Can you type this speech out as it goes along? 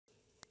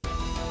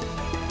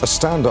A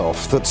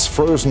standoff that's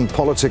frozen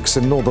politics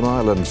in Northern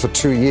Ireland for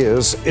 2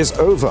 years is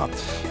over.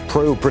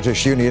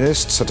 Pro-British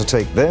Unionists are to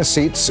take their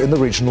seats in the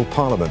regional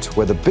parliament,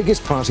 where the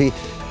biggest party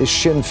is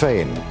Sinn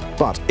Fein.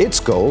 But its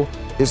goal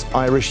is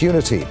Irish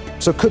unity.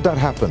 So could that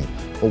happen,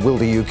 or will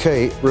the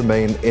UK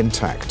remain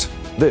intact?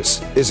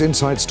 This is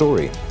Inside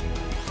Story.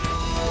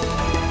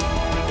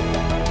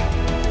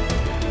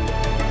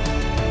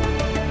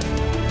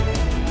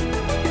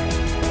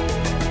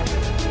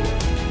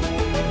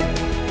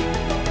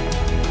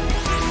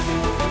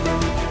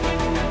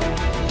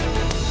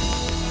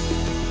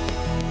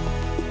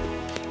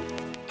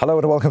 Hello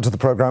and welcome to the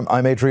programme.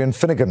 I'm Adrian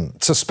Finnegan.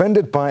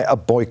 Suspended by a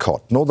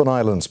boycott, Northern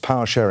Ireland's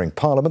power-sharing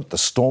parliament, the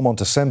Stormont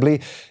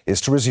Assembly,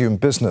 is to resume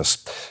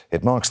business.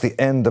 It marks the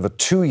end of a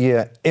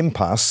 2-year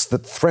impasse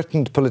that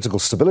threatened political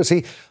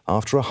stability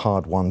after a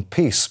hard-won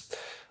peace.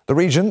 The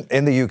region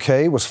in the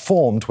UK was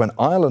formed when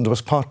Ireland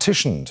was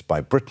partitioned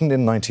by Britain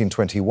in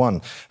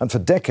 1921 and for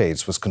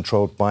decades was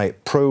controlled by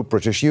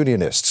pro-British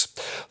Unionists.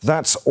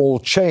 That's all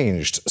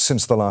changed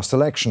since the last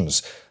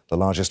elections. The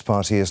largest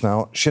party is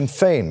now Sinn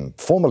Fein,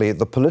 formerly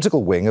the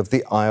political wing of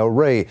the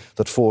IRA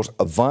that fought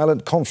a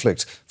violent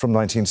conflict from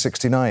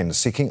 1969,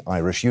 seeking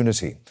Irish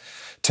unity.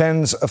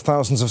 Tens of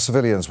thousands of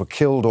civilians were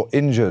killed or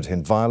injured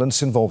in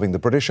violence involving the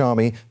British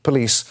Army,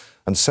 police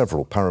and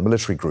several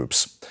paramilitary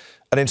groups.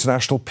 An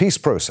international peace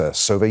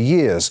process over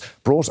years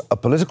brought a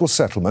political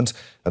settlement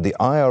and the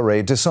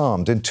IRA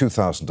disarmed in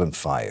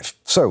 2005.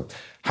 So,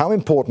 how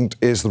important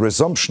is the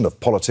resumption of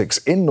politics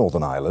in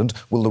Northern Ireland?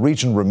 Will the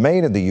region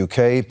remain in the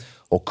UK?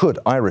 Or could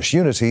Irish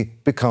unity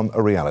become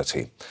a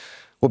reality?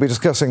 We'll be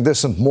discussing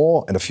this and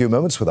more in a few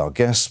moments with our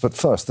guests, but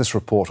first, this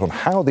report on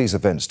how these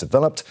events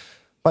developed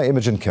by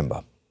Imogen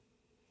Kimber.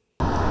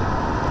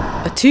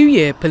 A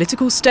 2-year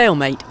political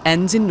stalemate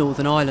ends in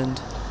Northern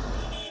Ireland.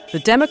 The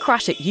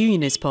Democratic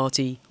Unionist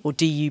Party, or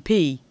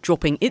DUP,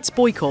 dropping its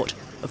boycott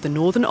of the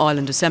Northern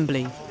Ireland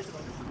Assembly.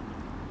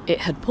 It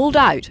had pulled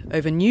out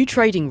over new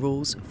trading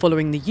rules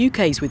following the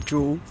UK's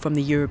withdrawal from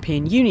the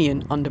European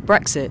Union under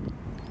Brexit,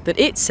 that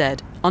it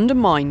said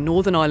undermine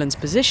Northern Ireland's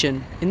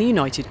position in the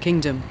United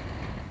Kingdom.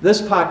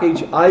 This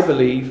package, I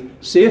believe,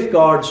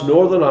 safeguards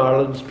Northern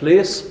Ireland's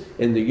place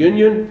in the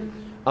Union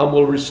and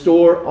will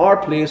restore our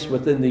place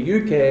within the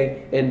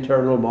UK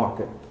internal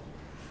market.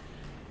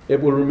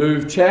 It will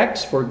remove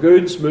checks for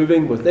goods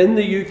moving within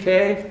the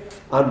UK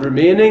and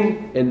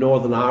remaining in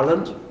Northern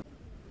Ireland.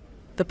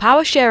 The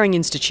power-sharing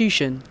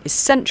institution is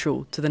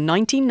central to the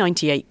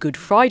 1998 Good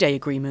Friday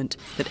Agreement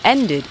that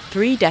ended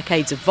 3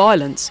 decades of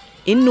violence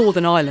in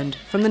Northern Ireland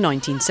from the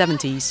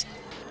 1970s,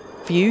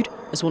 viewed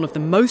as one of the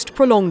most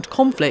prolonged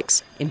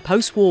conflicts in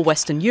post-war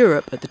Western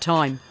Europe at the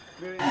time.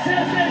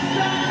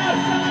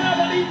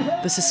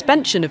 The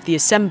suspension of the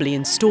Assembly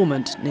in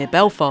Stormont, near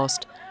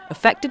Belfast,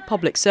 affected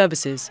public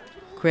services,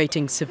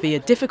 creating severe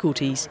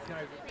difficulties,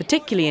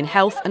 particularly in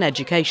health and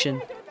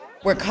education.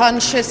 We're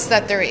conscious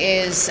that there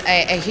is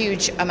a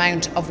huge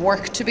amount of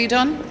work to be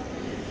done,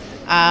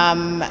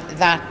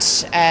 that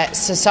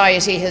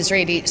society has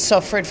really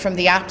suffered from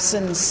the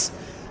absence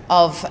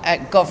of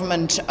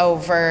government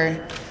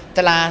over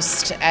the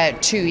last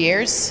 2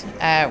 years.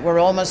 We're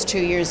almost 2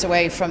 years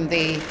away from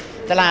the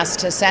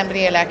last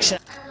Assembly election.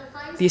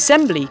 The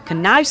Assembly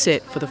can now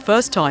sit for the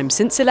first time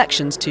since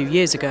elections 2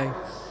 years ago.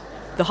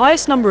 The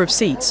highest number of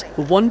seats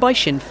were won by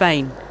Sinn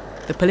Fein,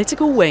 the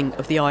political wing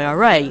of the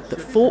IRA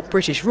that fought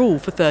British rule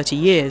for 30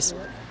 years.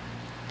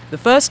 The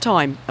first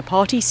time a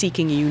party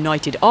seeking a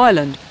united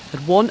Ireland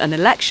had won an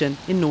election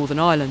in Northern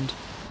Ireland.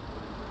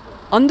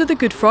 Under the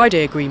Good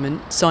Friday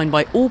Agreement, signed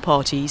by all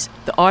parties,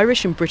 the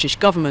Irish and British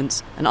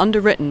governments, and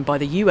underwritten by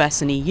the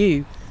US and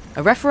EU,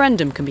 a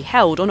referendum can be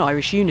held on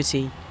Irish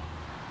unity.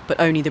 But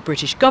only the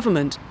British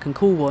government can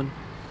call one.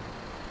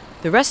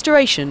 The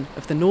restoration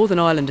of the Northern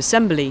Ireland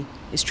Assembly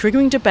is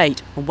triggering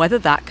debate on whether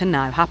that can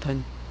now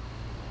happen.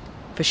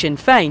 For Sinn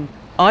Fein,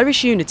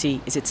 Irish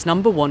unity is its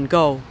 #1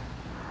 goal.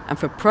 And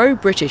for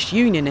pro-British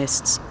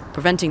Unionists,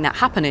 preventing that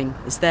happening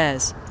is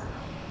theirs.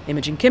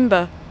 Imogen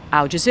Kimber,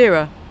 Al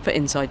Jazeera, for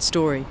Inside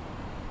Story.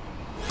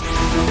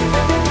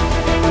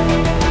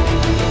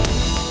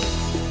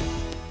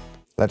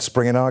 Let's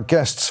bring in our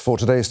guests for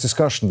today's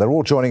discussion. They're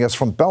all joining us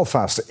from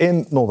Belfast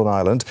in Northern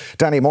Ireland.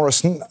 Danny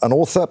Morrison, an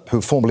author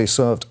who formerly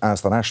served as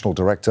the National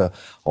Director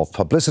of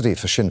Publicity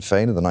for Sinn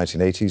Fein in the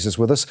 1980s, is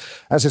with us,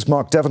 as is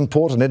Mark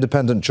Devonport, an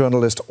independent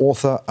journalist,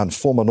 author and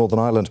former Northern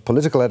Ireland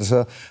political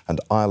editor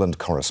and Ireland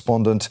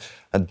correspondent,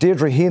 and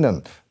Deirdre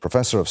Heenan,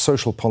 Professor of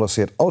Social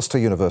Policy at Ulster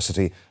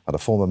University and a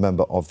former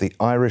member of the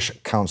Irish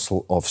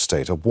Council of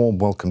State. A warm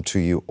welcome to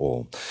you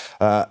all.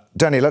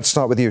 Danny, let's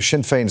start with you.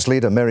 Sinn Féin's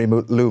leader, Mary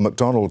Lou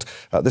MacDonald,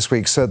 this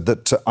week said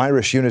that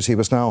Irish unity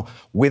was now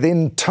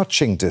within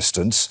touching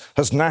distance.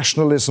 Has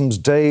nationalism's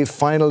day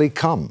finally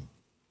come?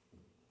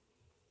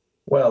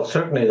 Well,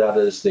 certainly that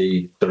is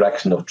the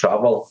direction of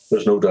travel.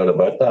 There's no doubt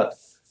about that.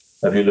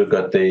 If you look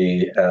at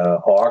the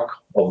arc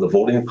of the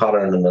voting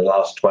pattern in the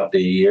last 20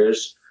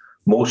 years,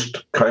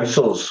 most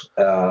councils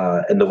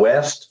in the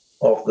west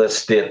of this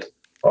state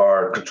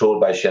are controlled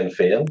by Sinn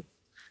Fein.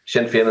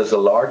 Sinn Fein is the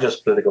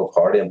largest political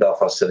party in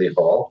Belfast City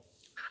Hall.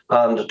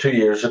 And 2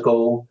 years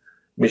ago,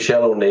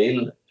 Michelle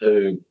O'Neill,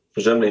 who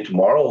presumably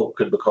tomorrow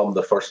could become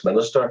the First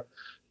Minister,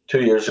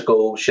 2 years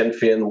ago, Sinn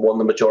Fein won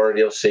the majority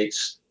of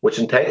seats, which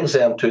entitles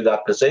them to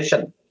that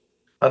position.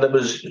 And it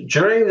was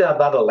during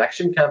that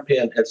election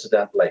campaign,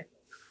 incidentally,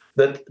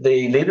 that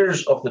the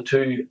leaders of the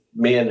two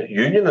main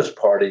unionist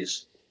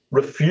parties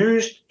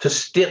refused to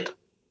state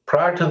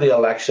prior to the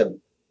election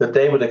that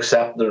they would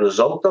accept the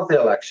result of the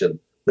election,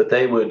 that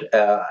they would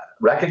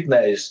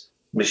recognise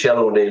Michelle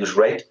O'Neill's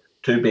right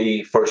to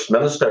be First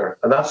Minister.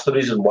 And that's the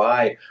reason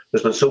why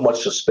there's been so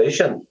much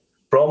suspicion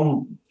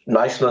from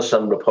nationalists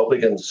and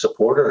Republican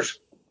supporters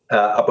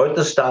about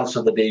the stance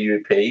of the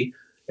DUP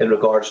in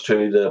regards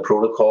to the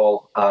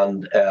protocol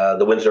and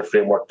the Windsor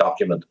Framework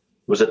document.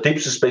 There was a deep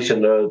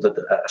suspicion there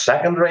that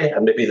secondary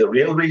and maybe the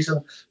real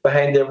reason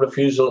behind their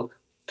refusal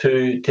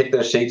to take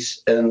their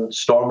seats in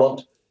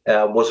Stormont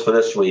was for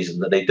this reason,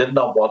 that they did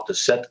not want to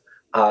sit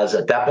as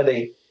a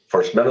deputy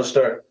First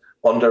Minister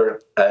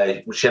under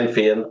a Sinn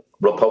Féin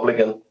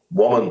Republican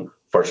woman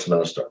First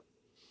Minister.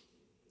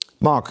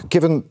 Mark,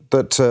 given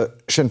that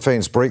Sinn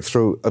Féin's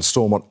breakthrough at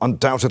Stormont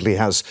undoubtedly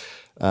has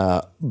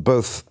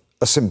both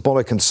a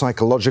symbolic and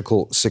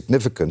psychological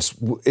significance,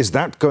 is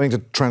that going to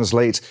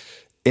translate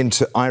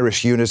into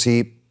Irish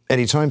unity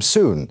anytime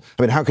soon?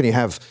 I mean, how can you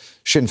have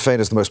Sinn Féin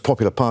as the most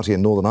popular party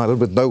in Northern Ireland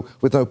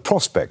with no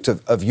prospect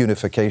of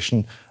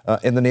unification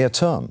in the near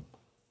term?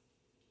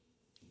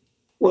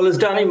 Well, as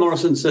Danny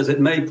Morrison says, it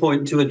may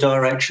point to a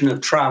direction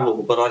of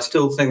travel, but I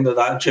still think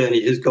that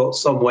journey has got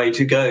some way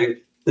to go.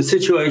 The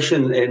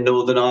situation in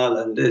Northern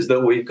Ireland is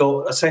that we've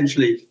got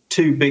essentially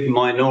two big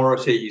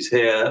minorities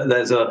here.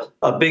 There's a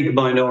big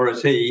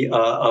minority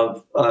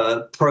of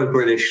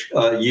pro-British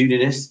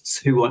Unionists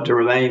who want to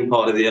remain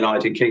part of the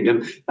United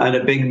Kingdom, and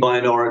a big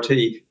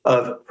minority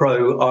of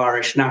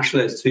pro-Irish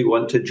nationalists who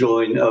want to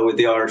join with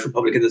the Irish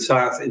Republic in the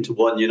South into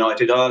one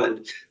united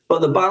Ireland. But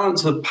the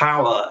balance of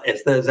power,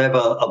 if there's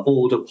ever a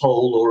border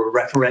poll or a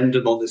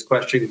referendum on this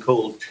question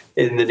called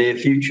in the near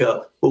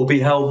future, will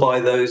be held by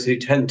those who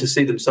tend to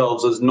see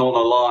themselves as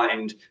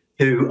non-aligned,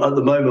 who at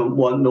the moment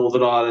want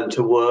Northern Ireland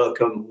to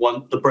work and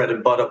want the bread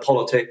and butter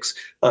politics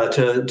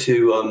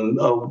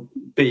to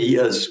be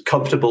as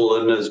comfortable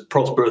and as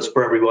prosperous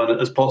for everyone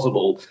as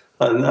possible.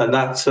 And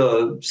that's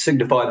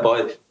signified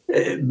by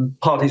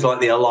parties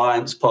like the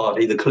Alliance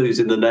Party. The clue's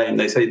in the name.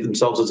 They see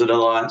themselves as an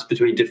alliance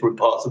between different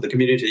parts of the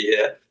community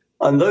here.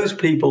 And those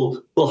people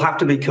will have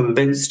to be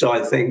convinced,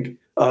 I think,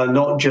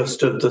 not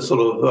just of the sort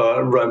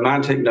of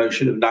romantic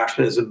notion of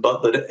nationalism,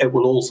 but that it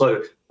will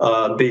also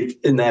be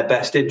in their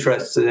best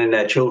interests and in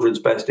their children's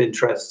best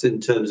interests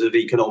in terms of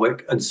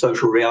economic and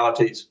social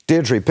realities.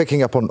 Deirdre,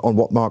 picking up on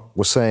what Mark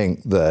was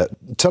saying there,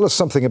 tell us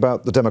something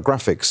about the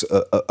demographics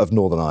of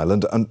Northern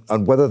Ireland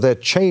and whether they're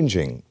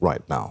changing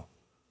right now.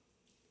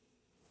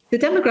 The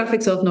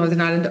demographics of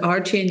Northern Ireland are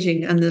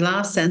changing, and the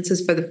last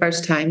census, for the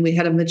first time, we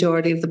had a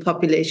majority of the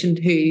population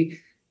who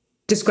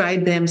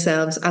described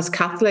themselves as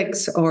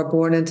Catholics or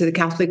born into the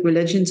Catholic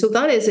religion. So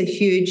that is a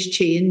huge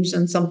change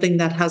and something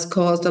that has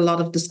caused a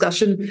lot of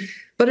discussion.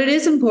 But it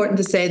is important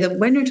to say that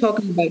when you're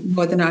talking about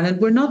Northern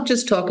Ireland, we're not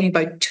just talking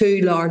about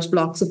two large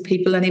blocks of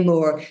people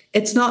anymore.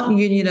 It's not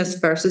Unionists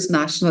versus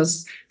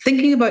Nationalists.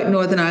 Thinking about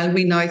Northern Ireland,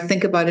 we now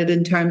think about it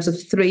in terms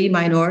of three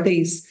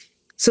minorities.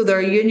 So there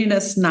are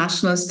Unionists,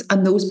 Nationalists,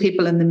 and those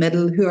people in the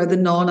middle who are the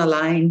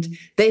non-aligned.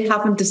 They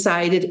haven't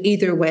decided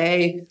either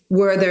way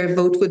where their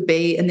vote would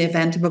be in the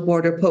event of a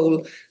border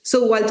poll.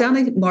 So while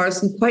Danny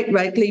Morrison quite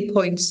rightly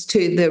points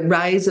to the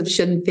rise of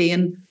Sinn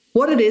Féin,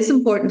 what it is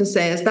important to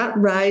say is that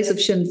rise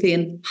of Sinn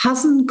Féin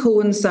hasn't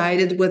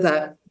coincided with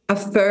a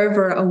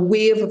fervour, a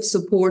wave of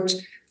support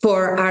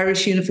for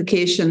Irish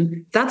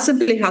unification. That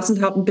simply hasn't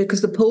happened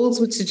because the polls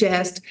would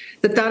suggest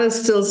that that is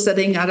still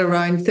sitting at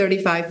around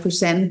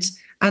 35%.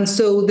 And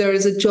so there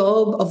is a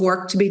job of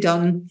work to be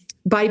done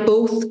by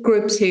both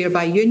groups here,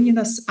 by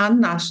Unionists and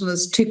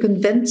Nationalists, to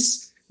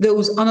convince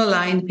those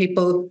unaligned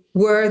people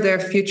where their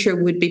future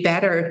would be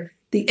better.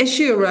 The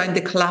issue around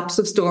the collapse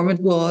of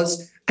Stormont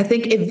was, I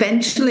think,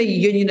 eventually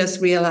Unionists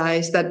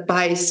realised that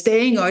by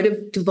staying out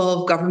of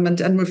devolved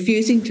government and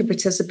refusing to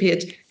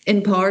participate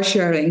in power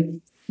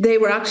sharing, they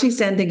were actually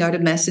sending out a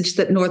message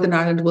that Northern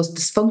Ireland was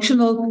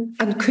dysfunctional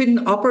and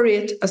couldn't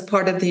operate as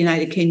part of the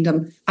United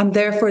Kingdom. And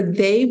therefore,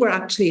 they were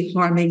actually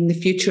harming the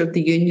future of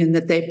the Union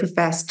that they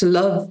professed to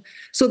love.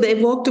 So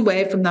they've walked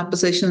away from that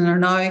position and are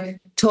now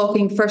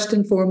talking first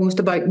and foremost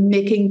about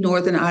making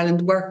Northern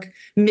Ireland work,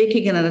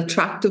 making it an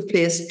attractive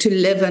place to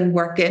live and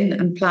work in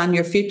and plan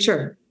your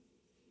future.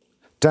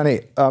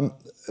 Danny,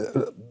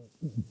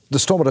 the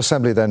Stormont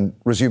Assembly then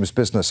resumes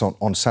business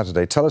on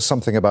Saturday. Tell us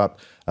something about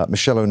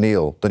Michelle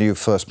O'Neill, the new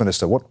First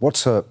Minister.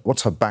 What's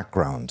her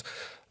background?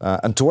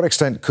 And to what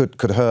extent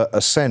could her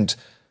ascent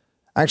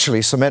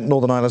actually cement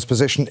Northern Ireland's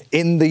position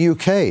in the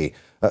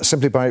UK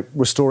simply by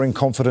restoring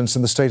confidence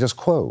in the status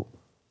quo?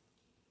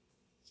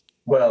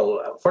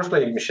 Well,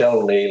 firstly, Michelle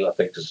O'Neill, I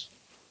think, is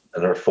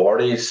in her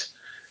 40s.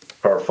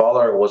 Her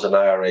father was an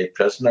IRA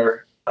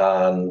prisoner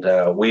And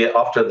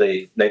after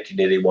the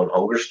 1981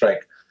 hunger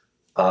strike,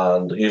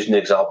 and using the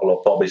example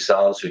of Bobby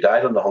Sands, who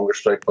died on the hunger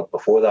strike, but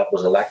before that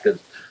was elected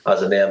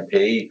as an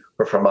MP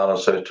for Fermanagh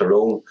South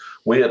Tyrone,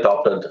 we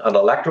adopted an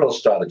electoral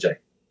strategy.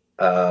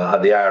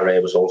 And the IRA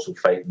was also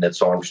fighting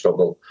its armed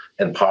struggle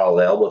in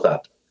parallel with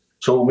that.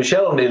 So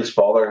Michelle O'Neill's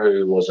father,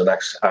 who was an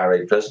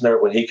ex-IRA prisoner,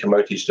 when he came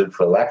out, he stood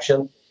for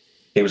election.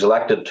 He was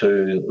elected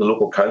to the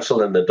local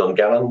council in the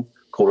Dungannon,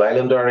 Coal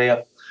Island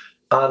area.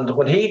 And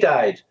when he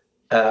died,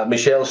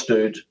 Michelle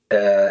stood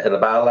in a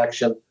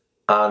by-election,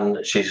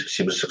 and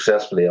she was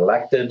successfully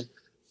elected.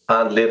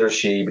 And later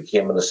she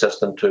became an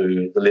assistant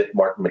to the late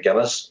Martin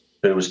McGuinness,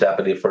 who was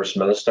Deputy First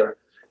Minister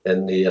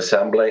in the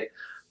Assembly.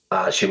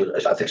 I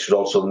think she was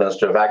also the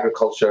Minister of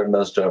Agriculture,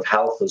 Minister of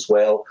Health as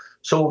well.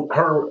 So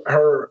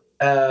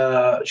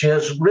she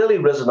has really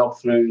risen up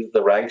through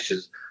the ranks.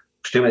 She's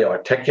extremely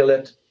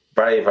articulate,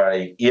 very,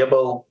 very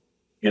able,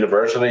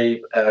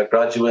 university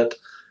graduate.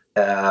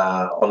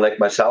 Unlike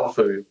myself,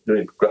 who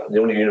the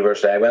only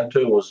university I went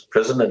to was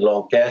prison in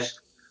Longkesh.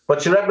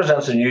 But she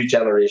represents a new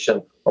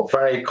generation of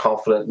very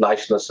confident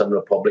nationalists and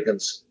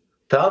Republicans.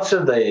 To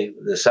answer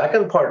the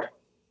second part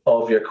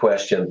of your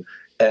question,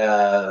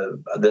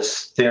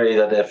 this theory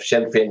that if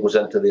Sinn Fein goes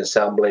into the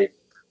Assembly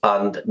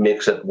and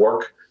makes it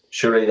work,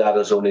 surely that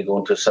is only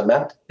going to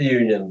cement the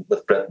union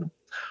with Britain.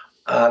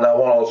 And I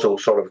want to also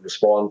sort of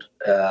respond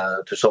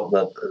to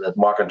something that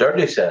Mark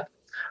O'Doherty said.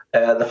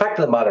 The fact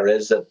of the matter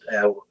is that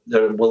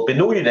there will be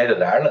no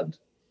United Ireland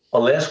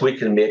unless we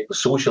can make the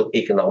social,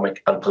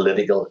 economic and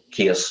political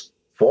case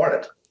for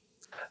it.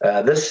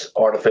 This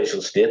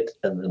artificial state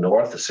in the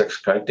north, the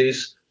 6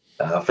 counties,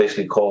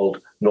 officially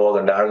called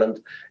Northern Ireland,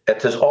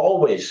 it has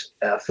always,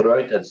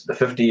 throughout the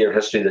 50-year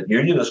history that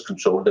Unionists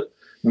controlled it,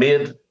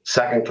 made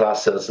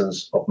second-class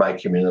citizens of my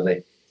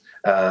community.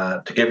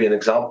 To give you an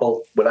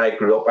example, when I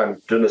grew up,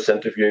 I'm doing this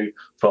interview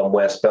from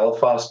West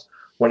Belfast.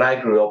 When I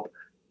grew up,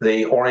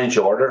 the Orange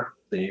Order,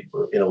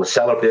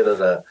 celebrated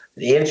the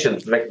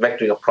ancient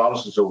victory of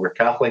Protestants over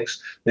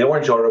Catholics. The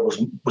Orange Order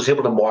was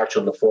able to march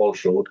on the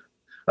Falls Road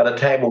at a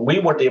time when we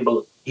weren't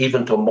able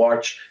even to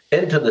march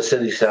into the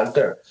city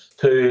centre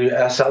to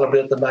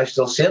celebrate the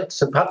national saint,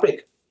 St.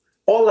 Patrick.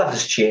 All that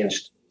has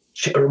changed,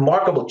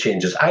 remarkable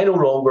changes. I no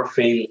longer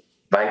feel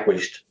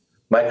vanquished.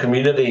 My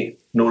community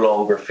no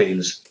longer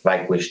feels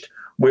vanquished.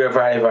 We are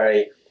very,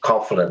 very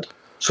confident.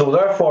 So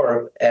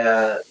therefore,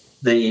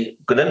 the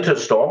going into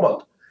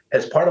Stormont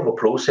is part of a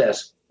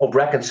process of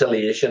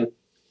reconciliation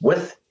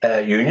with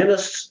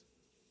Unionists,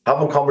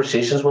 having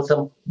conversations with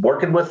them,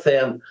 working with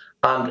them,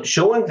 and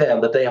showing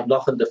them that they have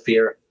nothing to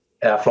fear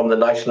from the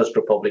nationalist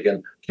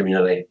Republican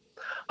community.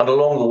 And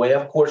along the way,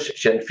 of course,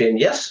 Sinn Fein,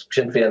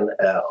 Sinn Fein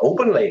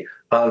openly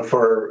and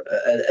for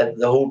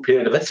the whole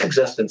period of its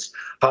existence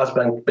has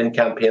been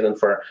campaigning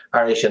for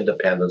Irish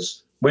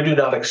independence. We do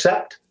not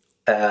accept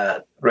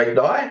right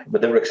now, we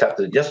never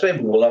accepted it yesterday,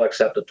 we will not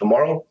accept it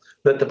tomorrow,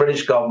 that the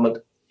British government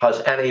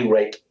has any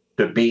right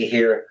to be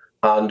here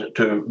and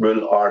to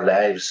rule our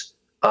lives.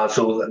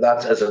 So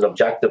that is an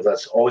objective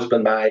that's always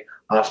been my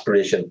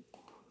aspiration.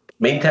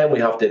 Meantime, we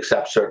have to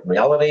accept certain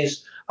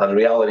realities, and the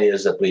reality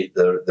is that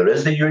there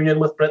is the union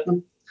with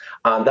Britain,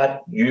 and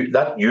that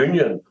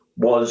union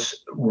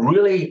was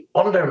really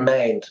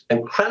undermined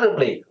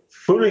incredibly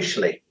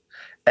foolishly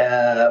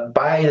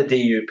by the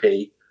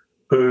DUP,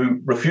 who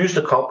refused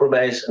to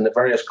compromise in the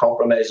various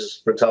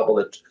compromises, for example,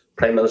 that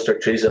Prime Minister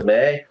Theresa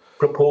May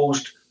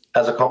proposed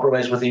as a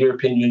compromise with the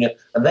European Union,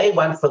 and they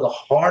went for the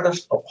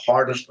hardest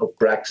of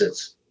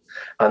Brexits.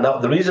 And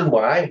the reason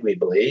why, we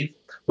believe,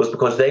 was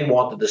because they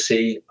wanted to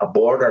see a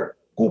border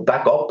go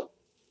back up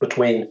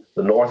between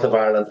the north of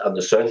Ireland and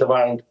the south of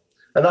Ireland.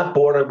 And that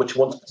border, which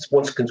once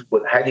was a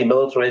highly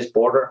militarised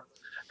border,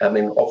 I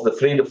mean, of the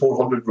 300 to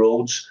 400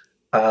 roads,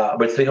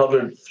 about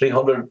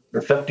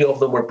 350 of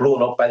them were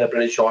blown up by the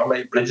British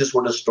Army, bridges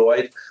were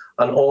destroyed,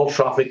 and all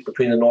traffic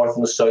between the north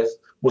and the south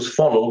was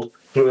funneled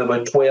through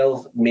about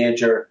 12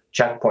 major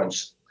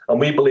checkpoints. And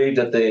we believe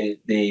that the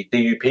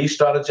DUP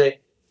strategy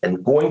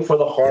in going for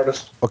the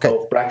hardest of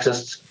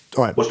Brexits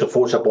was to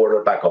force a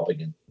border back up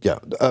again. Yeah.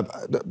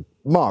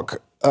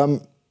 Mark,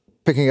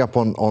 picking up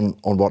on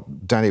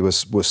what Danny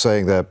was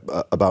saying there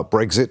about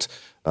Brexit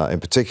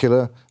in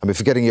particular, I mean,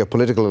 forgetting your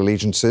political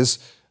allegiances,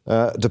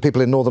 do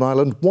people in Northern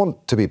Ireland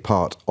want to be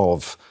part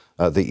of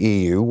the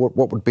EU?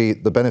 What would be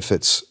the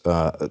benefits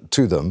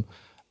to them?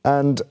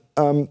 And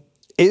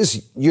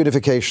is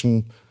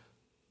unification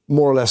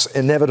more or less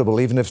inevitable,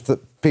 even if the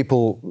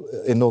people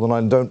in Northern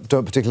Ireland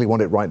don't particularly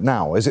want it right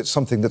now? Is it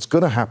something that's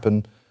going to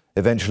happen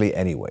eventually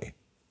anyway?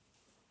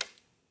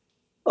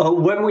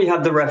 When we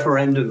had the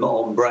referendum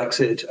on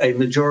Brexit, a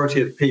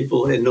majority of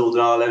people in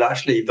Northern Ireland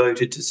actually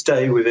voted to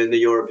stay within the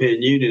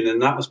European Union,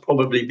 and that was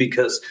probably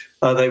because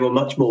they were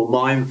much more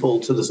mindful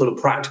to the sort of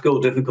practical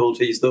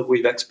difficulties that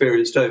we've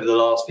experienced over the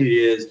last few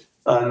years,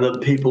 and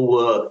that people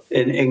were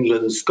in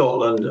England,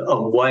 Scotland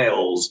and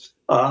Wales.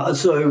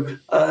 So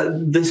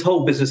this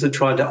whole business of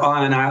trying to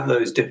iron out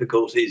those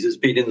difficulties has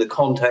been in the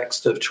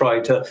context of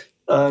trying to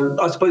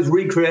I suppose,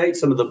 recreate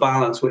some of the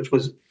balance, which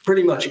was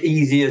pretty much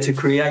easier to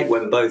create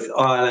when both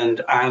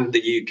Ireland and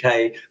the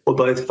UK were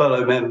both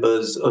fellow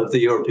members of the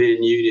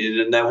European Union,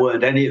 and there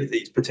weren't any of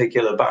these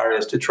particular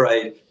barriers to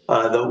trade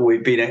that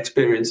we've been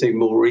experiencing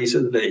more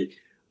recently.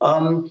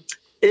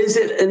 Is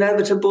it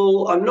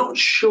inevitable? I'm not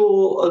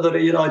sure that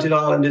a united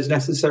Ireland is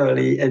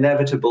necessarily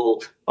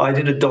inevitable. I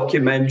did a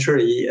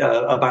documentary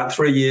about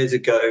 3 years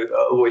ago,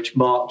 which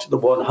marked the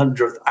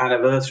 100th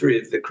anniversary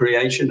of the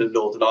creation of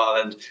Northern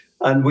Ireland.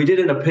 And we did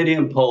an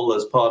opinion poll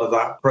as part of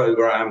that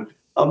programme.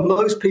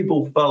 Most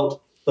people felt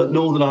that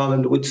Northern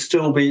Ireland would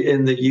still be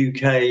in the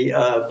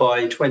UK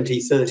by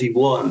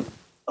 2031.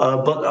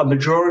 But a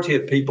majority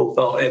of people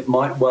felt it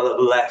might well have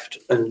left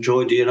and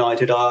joined a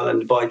united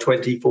Ireland by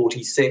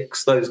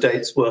 2046. Those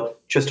dates were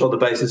just on the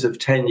basis of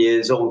 10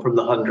 years on from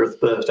the 100th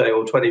birthday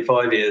or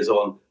 25 years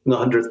on from the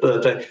 100th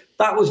birthday.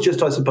 That was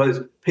just, I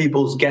suppose,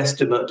 people's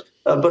guesstimate.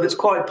 But it's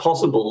quite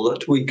possible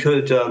that we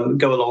could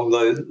go along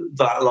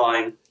that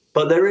line.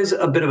 But there is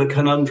a bit of a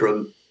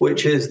conundrum,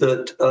 which is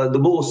that the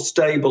more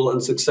stable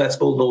and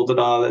successful Northern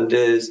Ireland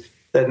is,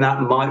 then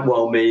that might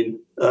well mean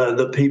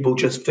that people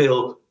just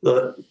feel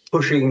that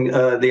pushing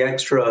the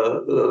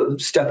extra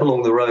step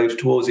along the road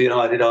towards the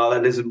United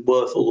Ireland isn't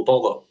worth all the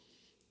bother.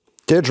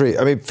 Deirdre,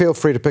 I mean, feel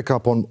free to pick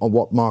up on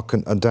what Mark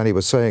and Danny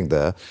were saying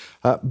there.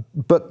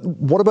 But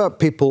what about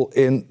people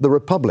in the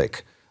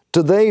Republic?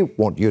 Do they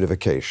want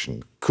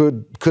unification?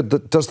 Can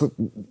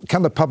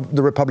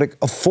the Republic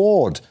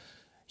afford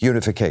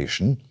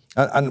unification?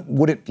 And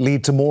would it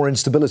lead to more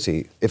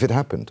instability if it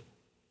happened?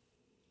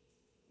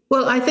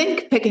 Well, I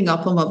think picking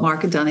up on what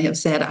Mark and Danny have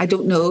said, I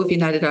don't know if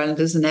United Ireland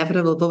is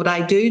inevitable, but what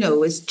I do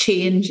know is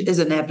change is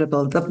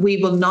inevitable, that we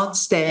will not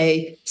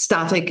stay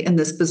static in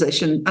this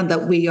position and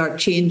that we are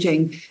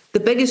changing. The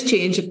biggest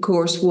change, of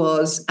course,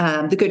 was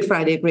the Good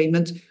Friday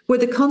Agreement, where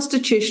the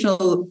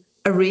constitutional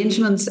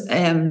arrangements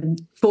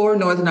for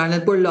Northern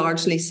Ireland were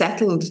largely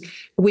settled.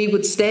 We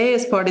would stay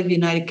as part of the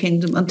United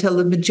Kingdom until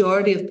the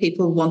majority of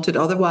people wanted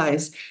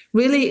otherwise.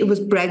 Really, it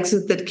was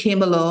Brexit that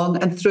came along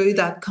and threw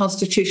that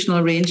constitutional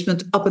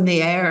arrangement up in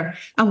the air,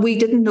 and we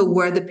didn't know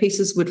where the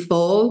pieces would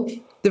fall.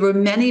 There were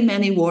many,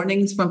 many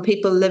warnings from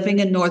people living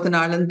in Northern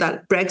Ireland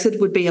that Brexit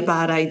would be a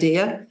bad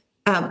idea.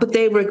 But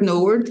they were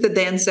ignored. The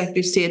then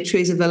Secretary of State,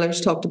 Theresa Villers,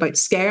 talked about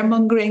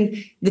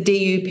scaremongering. The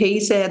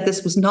DUP said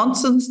this was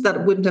nonsense, that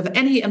it wouldn't have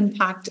any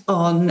impact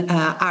on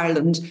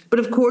Ireland. But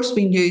of course,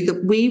 we knew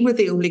that we were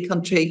the only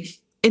country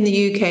in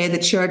the UK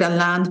that shared a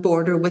land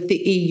border with the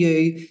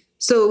EU.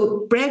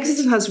 So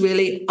Brexit has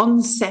really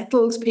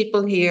unsettled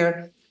people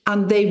here,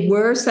 and they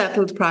were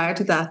settled prior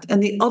to that.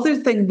 And the other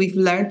thing we've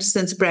learnt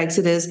since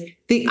Brexit is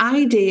the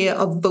idea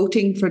of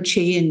voting for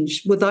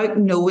change without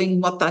knowing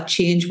what that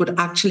change would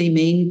actually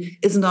mean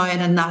is now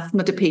an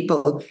anathema to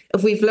people.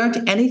 If we've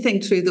learnt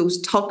anything through those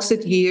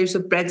toxic years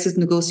of Brexit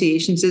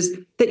negotiations is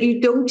that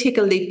you don't take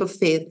a leap of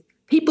faith.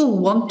 People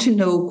want to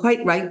know,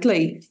 quite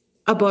rightly,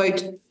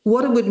 about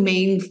what it would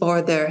mean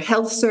for their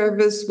health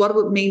service, what it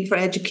would mean for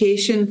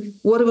education,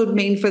 what it would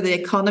mean for the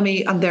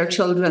economy and their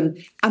children.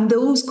 And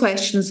those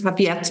questions have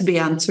yet to be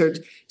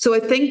answered. So I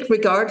think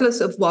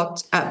regardless of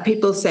what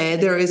people say,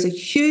 there is a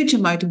huge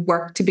amount of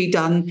work to be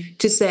done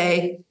to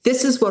say,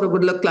 this is what it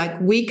would look like.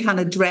 We can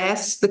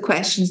address the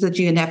questions that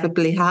you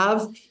inevitably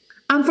have.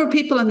 And for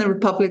people in the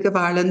Republic of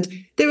Ireland,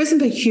 there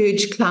isn't a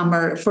huge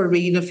clamour for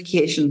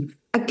reunification.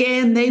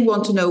 Again, they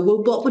want to know,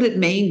 well, what would it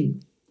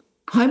mean?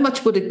 How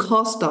much would it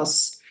cost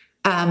us?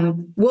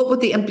 What would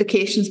the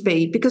implications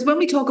be? Because when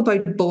we talk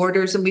about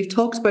borders, and we've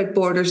talked about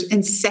borders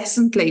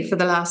incessantly for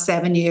the last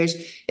 7 years,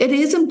 it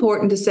is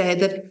important to say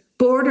that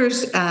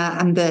borders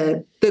and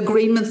the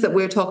agreements that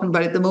we're talking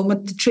about at the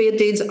moment, the trade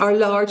deals, are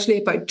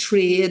largely about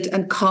trade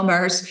and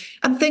commerce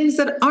and things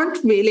that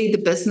aren't really the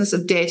business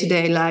of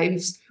day-to-day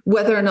lives,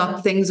 whether or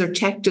not things are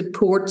checked at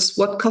ports,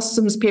 what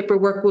customs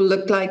paperwork will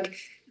look like.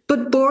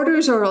 But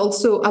borders are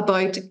also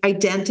about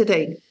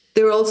identity.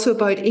 They're also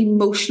about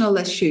emotional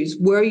issues,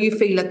 where you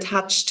feel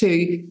attached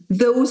to.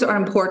 Those are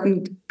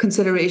important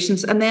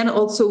considerations. And then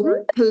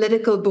also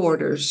political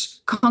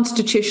borders,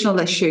 constitutional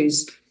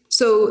issues.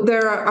 So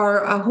there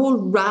are a whole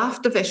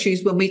raft of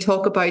issues when we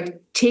talk about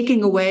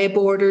taking away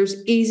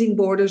borders, easing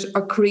borders,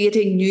 or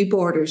creating new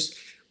borders.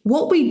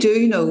 What we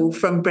do know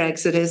from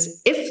Brexit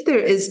is if there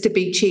is to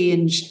be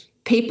change,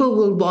 people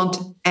will want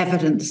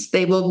evidence.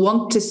 They will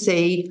want to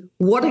say,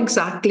 what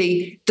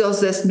exactly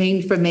does this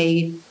mean for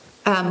me?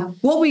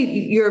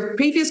 Your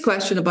previous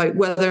question about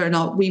whether or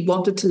not we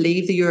wanted to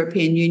leave the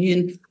European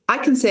Union, I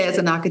can say as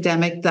an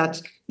academic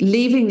that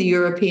leaving the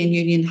European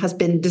Union has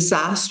been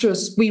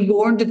disastrous. We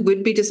warned it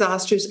would be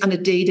disastrous, and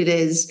indeed it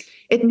is.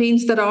 It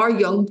means that our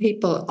young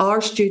people,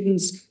 our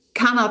students,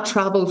 cannot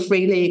travel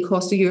freely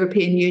across the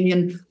European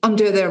Union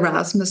under the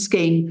Erasmus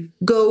scheme,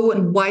 go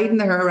and widen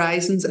their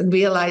horizons and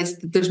realise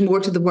that there's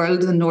more to the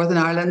world than Northern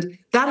Ireland.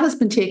 That has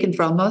been taken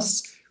from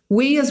us.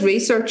 We as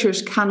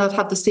researchers cannot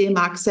have the same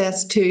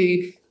access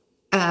to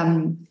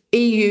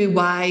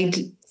EU-wide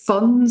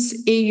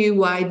funds,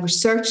 EU-wide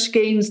research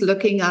schemes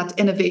looking at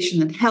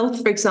innovation in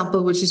health, for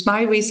example, which is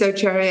my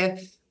research area.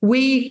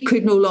 we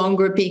could no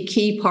longer be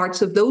key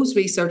parts of those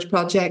research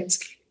projects.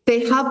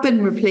 They have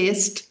been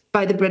replaced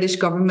by the British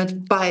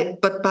government,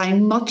 but by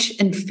much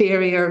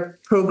inferior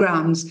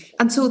programmes.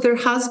 And so there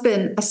has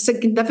been a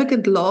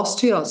significant loss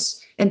to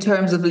us in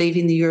terms of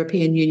leaving the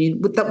European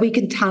Union that we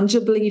can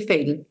tangibly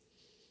feel.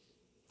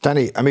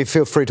 Danny, I mean,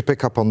 feel free to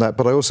pick up on that,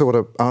 but I also want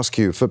to ask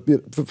you,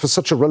 for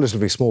such a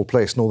relatively small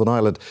place, Northern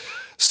Ireland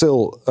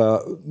still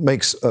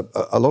makes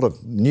a lot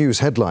of news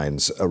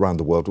headlines around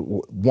the world.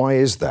 Why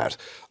is that?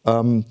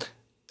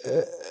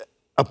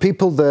 Are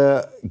people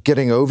there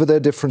getting over their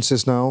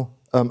differences now,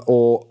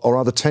 or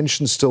are the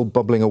tensions still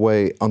bubbling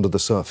away under the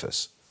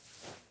surface?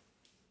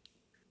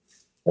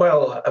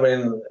 Well, I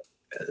mean,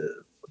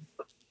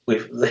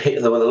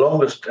 the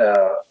longest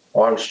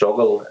armed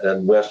struggle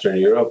in Western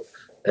Europe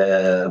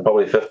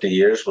probably 50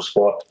 years was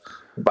fought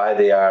by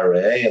the IRA,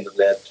 and it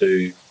led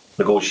to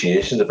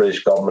negotiations. The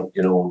British government,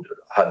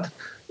 had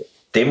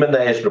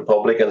demonised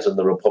Republicans, and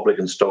the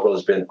Republican struggle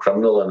as being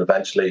criminal, and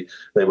eventually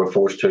they were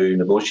forced to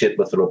negotiate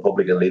with the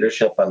Republican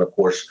leadership, and of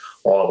course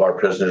all of our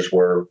prisoners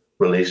were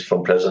released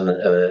from prison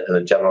in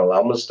a general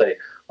amnesty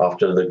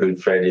after the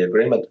Good Friday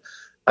Agreement.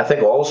 I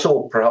think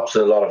also perhaps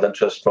a lot of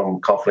interest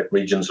from conflict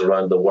regions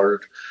around the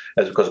world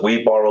is because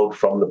we borrowed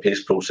from the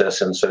peace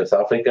process in South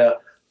Africa.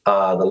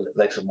 The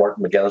likes of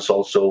Martin McGuinness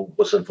also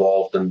was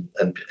involved in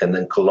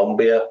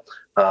Colombia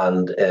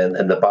and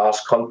in the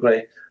Basque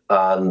Country.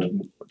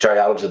 And Jerry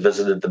Adams had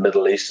visited the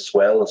Middle East as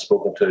well and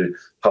spoken to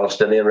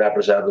Palestinian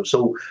representatives.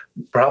 So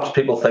perhaps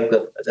people think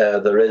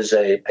that there is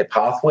a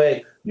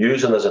pathway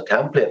using as a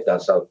template.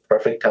 That's not a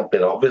perfect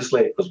template,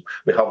 obviously, because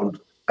we haven't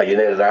a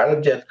United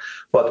Ireland yet.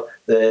 But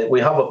we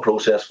have a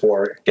process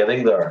for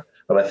getting there.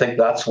 And I think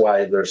that's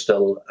why there's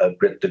still a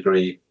great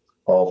degree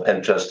of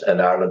interest in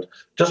Ireland.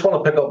 Just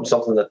want to pick up on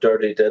something that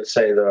Dirty did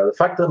say there. The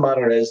fact of the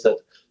matter is that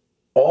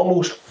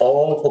almost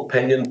all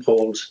opinion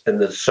polls in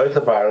the south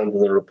of Ireland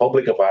and the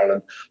Republic of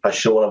Ireland has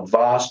shown a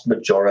vast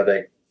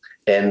majority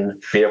in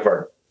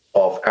favour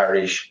of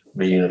Irish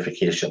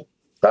reunification.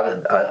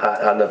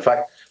 And in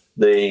fact,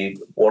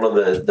 one of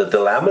the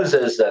dilemmas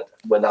is that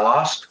when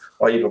asked,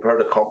 are you prepared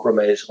to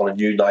compromise on a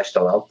new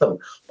national anthem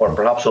or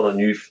perhaps on a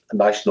new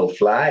national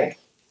flag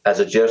as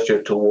a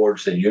gesture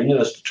towards the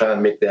Unionists to try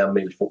and make them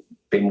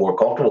be more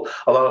comfortable?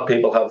 A lot of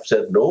people have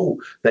said no.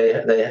 They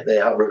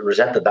have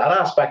resented that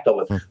aspect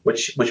of it,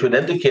 which would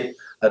indicate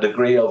a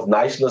degree of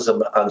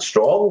nationalism and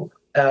strong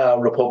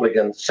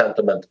Republican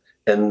sentiment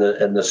in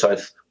the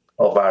south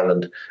of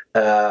Ireland.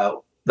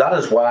 That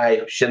is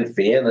why Sinn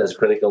Fein is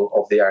critical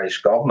of the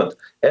Irish government.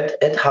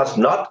 It has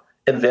not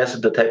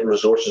invested the type of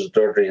resources that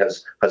Dirty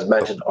has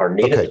mentioned are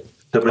needed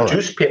to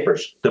produce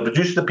papers, to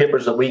produce the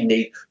papers that we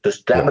need to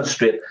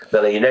demonstrate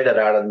that a united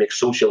Ireland makes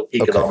social,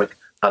 economic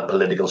and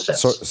political sense.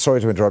 Sorry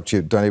to interrupt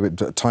you, Danny,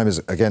 but time is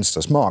against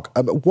us. Mark,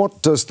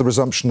 what does the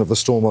resumption of the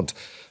Stormont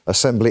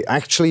Assembly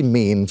actually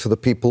mean for the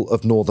people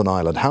of Northern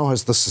Ireland? How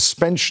has the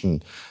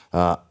suspension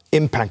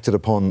impacted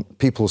upon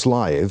people's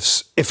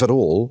lives, if at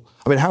all?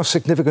 I mean, how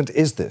significant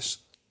is this?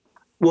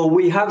 Well,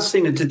 we have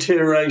seen a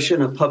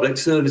deterioration of public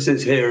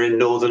services here in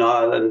Northern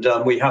Ireland.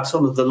 We have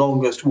some of the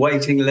longest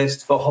waiting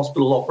lists for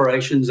hospital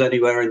operations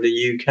anywhere in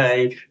the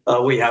UK.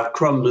 We have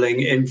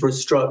crumbling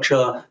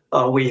infrastructure.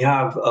 We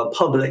have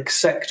public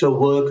sector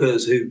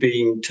workers who've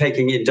been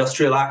taking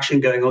industrial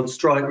action, going on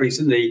strike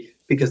recently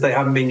because they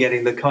haven't been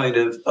getting the kind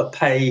of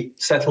pay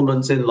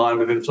settlements in line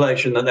with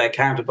inflation that their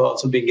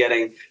counterparts have been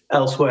getting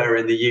elsewhere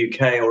in the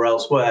UK or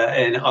elsewhere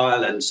in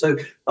Ireland. So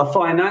a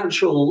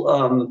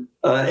financial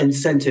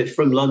incentive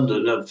from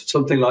London of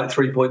something like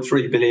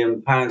 £3.3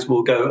 billion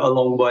will go a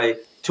long way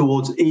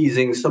towards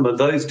easing some of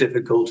those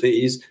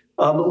difficulties.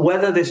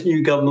 Whether this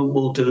new government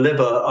will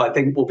deliver, I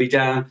think, will be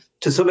down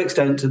to some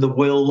extent to the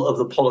will of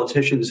the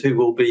politicians who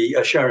will be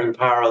sharing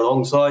power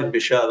alongside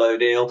Michelle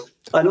O'Neill,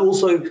 and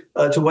also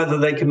to whether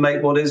they can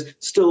make what is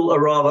still a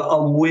rather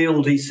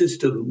unwieldy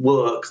system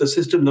work. The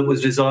system that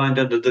was designed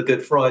under the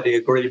Good Friday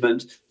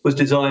Agreement was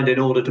designed in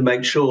order to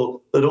make sure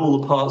that all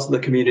the parts of the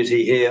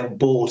community here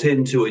bought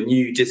into a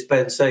new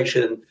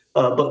dispensation.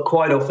 But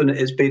quite often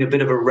it's been a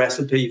bit of a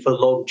recipe for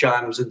log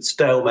jams and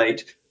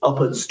stalemate up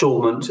at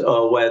Stormont,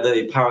 where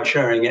the power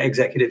sharing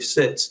executive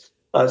sits.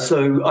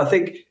 So I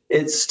think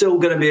it's still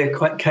going to be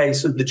a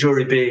case of the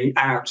jury being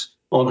out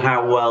on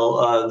how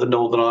well the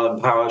Northern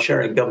Ireland power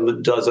sharing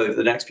government does over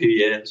the next few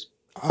years.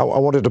 I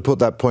wanted to put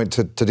that point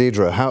to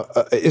Deirdre. How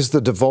is the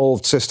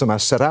devolved system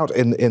as set out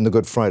in the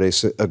Good Friday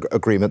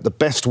Agreement the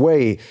best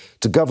way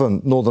to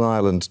govern Northern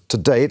Ireland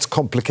today? It's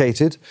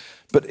complicated,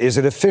 but is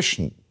it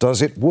efficient?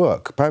 Does it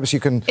work? Perhaps you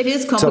can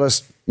tell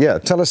us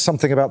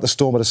something about the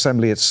Stormont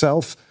Assembly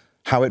itself,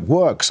 how it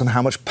works and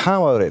how much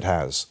power it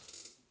has.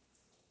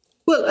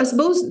 Well, I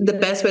suppose the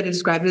best way to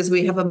describe it is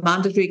we have a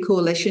mandatory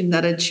coalition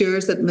that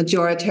ensures that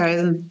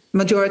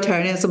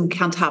majoritarianism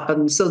can't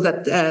happen, so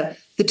that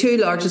the the two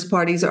largest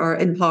parties are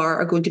in power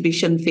are going to be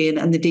Sinn Fein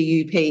and the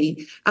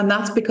DUP. And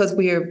that's because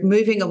we are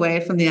moving away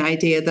from the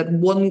idea that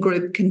one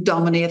group can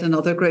dominate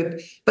another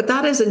group. But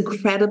that is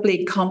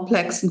incredibly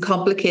complex and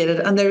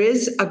complicated. And there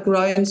is a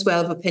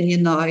groundswell of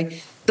opinion now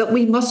that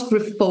we must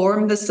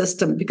reform the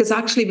system, because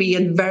actually we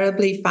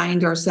invariably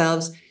find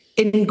ourselves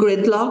in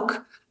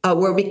gridlock,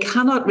 where we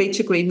cannot reach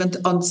agreement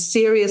on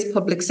serious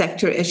public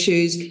sector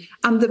issues.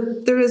 And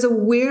there is a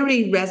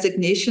weary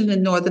resignation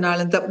in Northern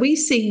Ireland that we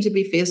seem to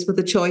be faced with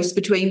a choice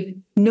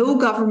between no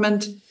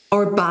government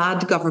or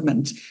bad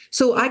government.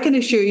 So I can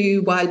assure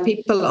you, while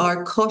people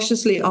are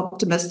cautiously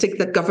optimistic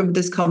that government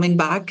is coming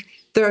back,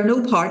 there are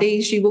no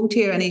parties. You won't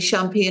hear any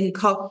champagne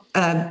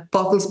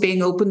bottles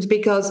being opened,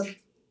 because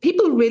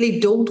people really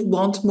don't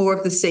want more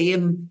of the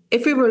same.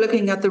 If we were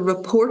looking at the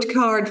report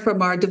card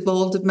from our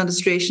devolved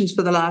administrations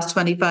for the last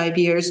 25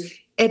 years,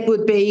 it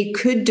would be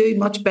could do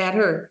much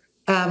better.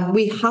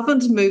 We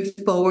haven't moved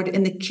forward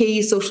in the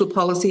key social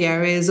policy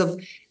areas of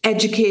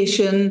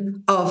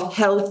education, of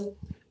health.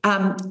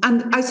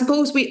 And I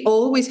suppose we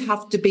always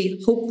have to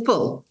be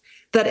hopeful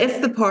that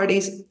if the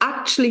parties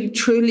actually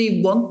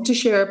truly want to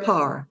share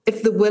power,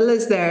 if the will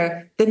is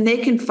there, then they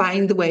can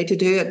find the way to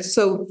do it.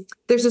 So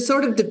there's a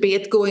sort of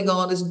debate going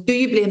on is, do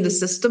you blame the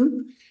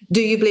system?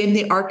 Do you blame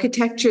the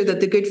architecture that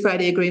the Good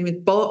Friday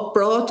Agreement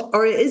brought?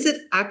 Or is it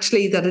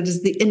actually that it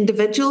is the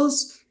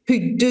individuals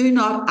who do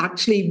not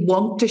actually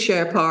want to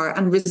share power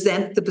and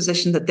resent the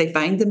position that they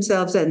find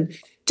themselves in?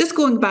 Just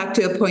going back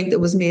to a point that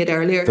was made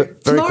earlier.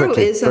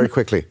 Very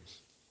quickly.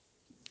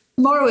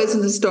 Tomorrow is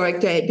an historic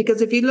day,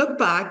 because if you look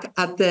back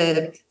at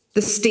the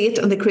state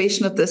and the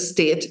creation of this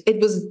state,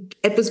 it was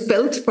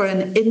built for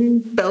an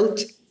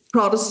inbuilt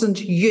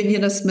Protestant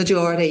Unionist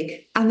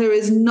majority. And there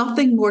is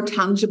nothing more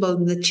tangible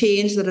than the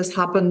change that has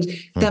happened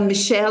than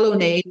Michelle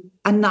O'Neill,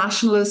 a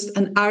nationalist,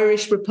 an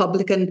Irish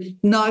Republican,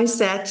 now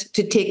set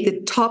to take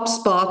the top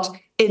spot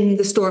in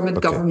the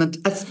Stormont government.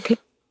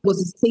 Was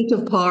a seat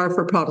of power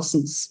for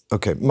Protestants.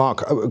 OK,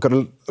 Mark, I've got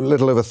a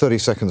little over 30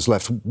 seconds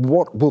left.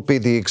 What will be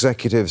the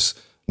Executive's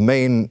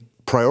main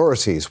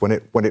priorities when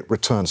it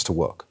returns to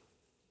work?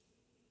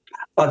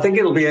 I think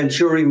it'll be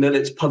ensuring that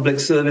its public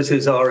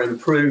services are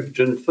improved.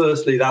 And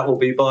firstly, that will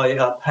be by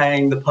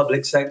paying the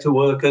public sector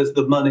workers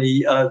the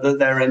money that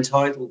they're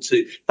entitled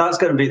to. That's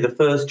going to be the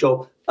first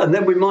job. And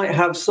then we might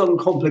have some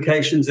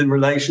complications in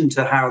relation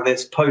to how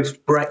this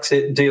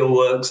post-Brexit deal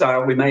works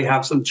out. We may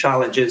have some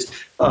challenges,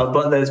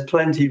 but there's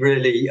plenty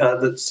really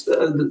that's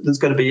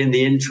going to be in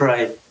the in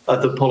tray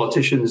of the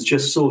politicians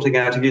just sorting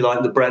out, if you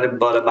like, the bread and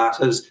butter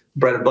matters,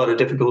 bread and butter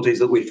difficulties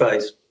that we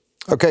face.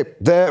 OK,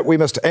 there we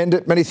must end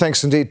it. Many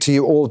thanks indeed to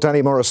you all,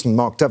 Danny Morrison,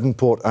 Mark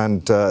Devonport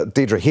and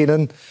Deirdre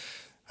Heenan.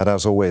 And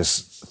as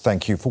always,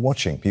 thank you for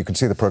watching. You can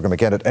see the programme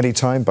again at any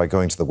time by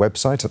going to the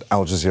website at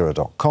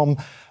aljazeera.com.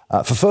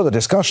 For further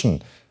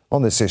discussion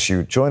on this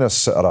issue, join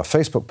us at our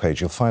Facebook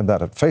page. You'll find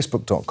that at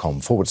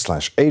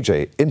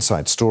facebook.com/AJ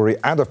Inside Story.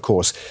 And of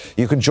course,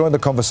 you can join the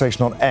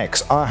conversation on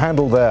X, our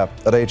handle there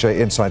at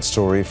AJ Inside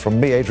Story. From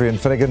me, Adrian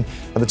Finnegan,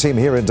 and the team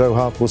here in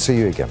Doha, we'll see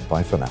you again.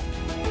 Bye for now.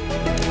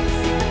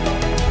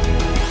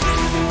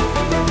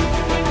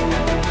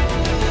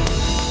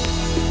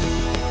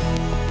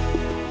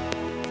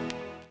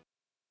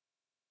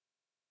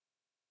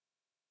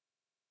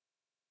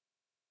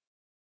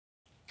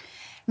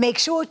 Make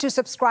sure to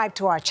subscribe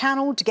to our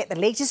channel to get the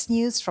latest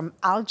news from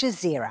Al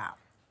Jazeera.